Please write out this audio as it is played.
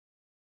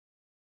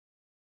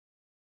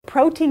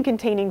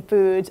protein-containing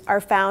foods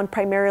are found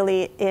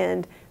primarily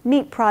in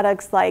meat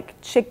products like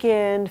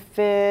chicken,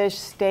 fish,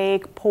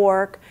 steak,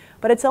 pork,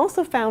 but it's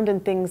also found in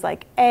things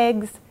like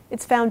eggs.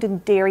 It's found in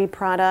dairy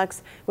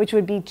products, which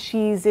would be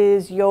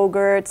cheeses,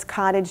 yogurts,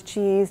 cottage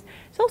cheese.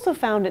 It's also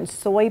found in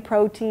soy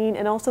protein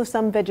and also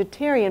some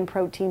vegetarian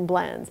protein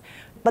blends.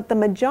 But the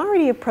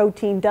majority of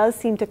protein does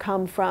seem to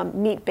come from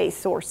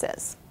meat-based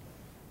sources.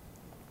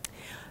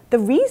 The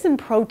reason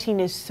protein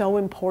is so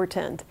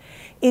important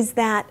is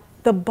that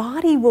the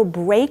body will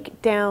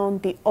break down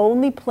the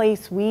only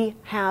place we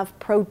have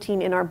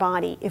protein in our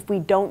body if we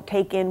don't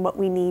take in what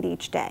we need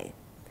each day.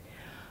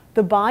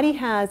 The body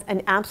has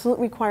an absolute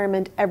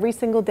requirement every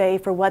single day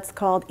for what's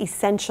called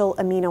essential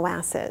amino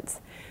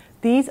acids.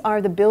 These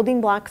are the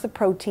building blocks of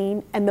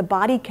protein, and the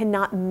body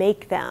cannot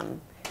make them.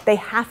 They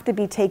have to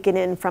be taken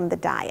in from the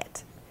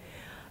diet.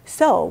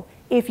 So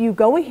if you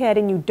go ahead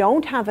and you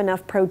don't have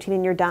enough protein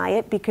in your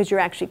diet because you're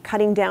actually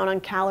cutting down on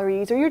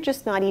calories or you're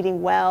just not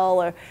eating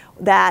well or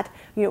that,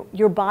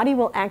 your body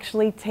will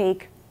actually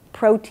take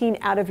protein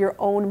out of your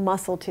own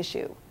muscle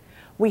tissue.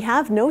 We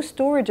have no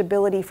storage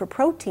ability for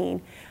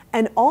protein,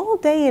 and all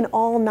day and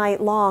all night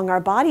long our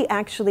body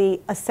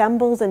actually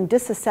assembles and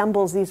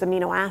disassembles these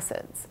amino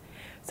acids.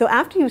 So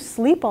after you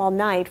sleep all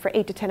night for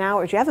 8 to 10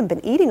 hours, you haven't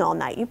been eating all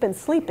night, you've been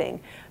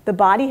sleeping. The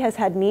body has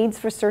had needs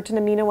for certain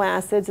amino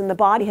acids and the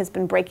body has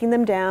been breaking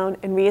them down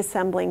and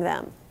reassembling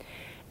them.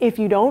 If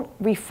you don't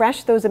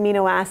refresh those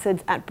amino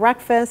acids at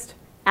breakfast,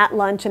 at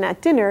lunch, and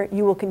at dinner,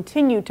 you will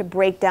continue to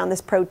break down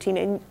this protein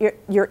and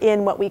you're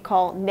in what we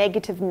call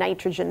negative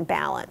nitrogen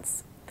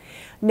balance.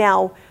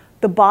 Now,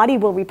 the body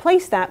will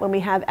replace that when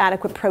we have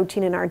adequate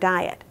protein in our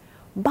diet,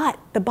 but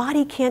the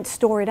body can't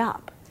store it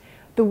up.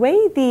 The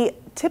way the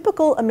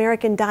typical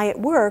American diet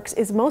works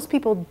is most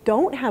people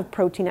don't have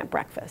protein at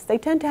breakfast. They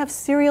tend to have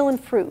cereal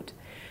and fruit.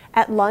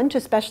 At lunch,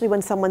 especially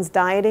when someone's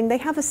dieting, they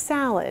have a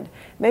salad.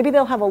 Maybe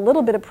they'll have a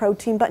little bit of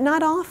protein, but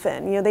not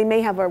often. They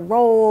may have a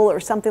roll or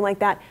something like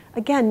that.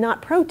 Again,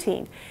 not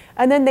protein.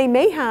 And then they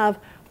may have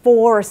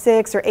 4 or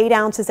 6 or 8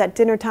 ounces at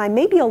dinner time,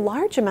 maybe a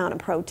large amount of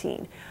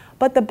protein.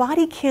 But the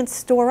body can't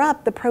store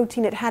up the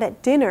protein it had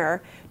at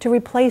dinner to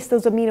replace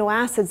those amino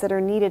acids that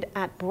are needed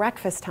at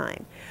breakfast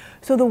time.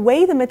 So the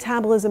way the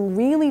metabolism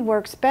really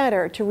works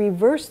better to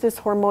reverse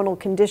this hormonal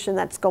condition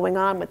that's going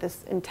on with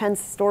this intense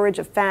storage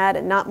of fat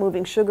and not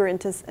moving sugar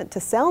into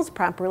cells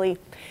properly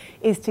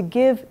is to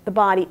give the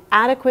body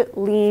adequate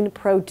lean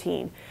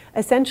protein,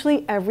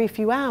 essentially every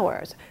few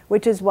hours,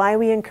 which is why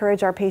we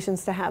encourage our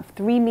patients to have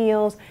 3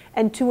 meals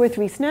and 2 or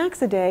 3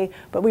 snacks a day,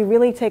 but we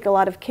really take a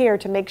lot of care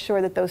to make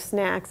sure that those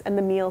snacks and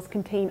the meals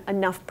contain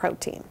enough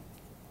protein.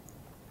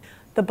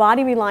 The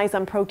body relies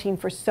on protein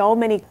for so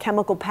many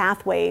chemical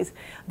pathways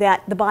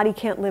that the body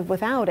can't live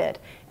without it.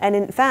 And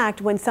in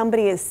fact, when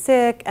somebody is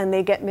sick and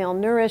they get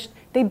malnourished,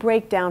 they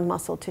break down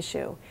muscle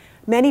tissue.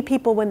 Many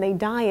people, when they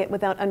diet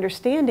without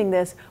understanding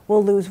this,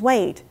 will lose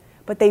weight,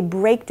 but they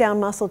break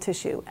down muscle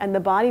tissue, and the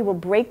body will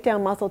break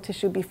down muscle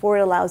tissue before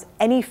it allows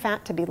any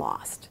fat to be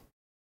lost.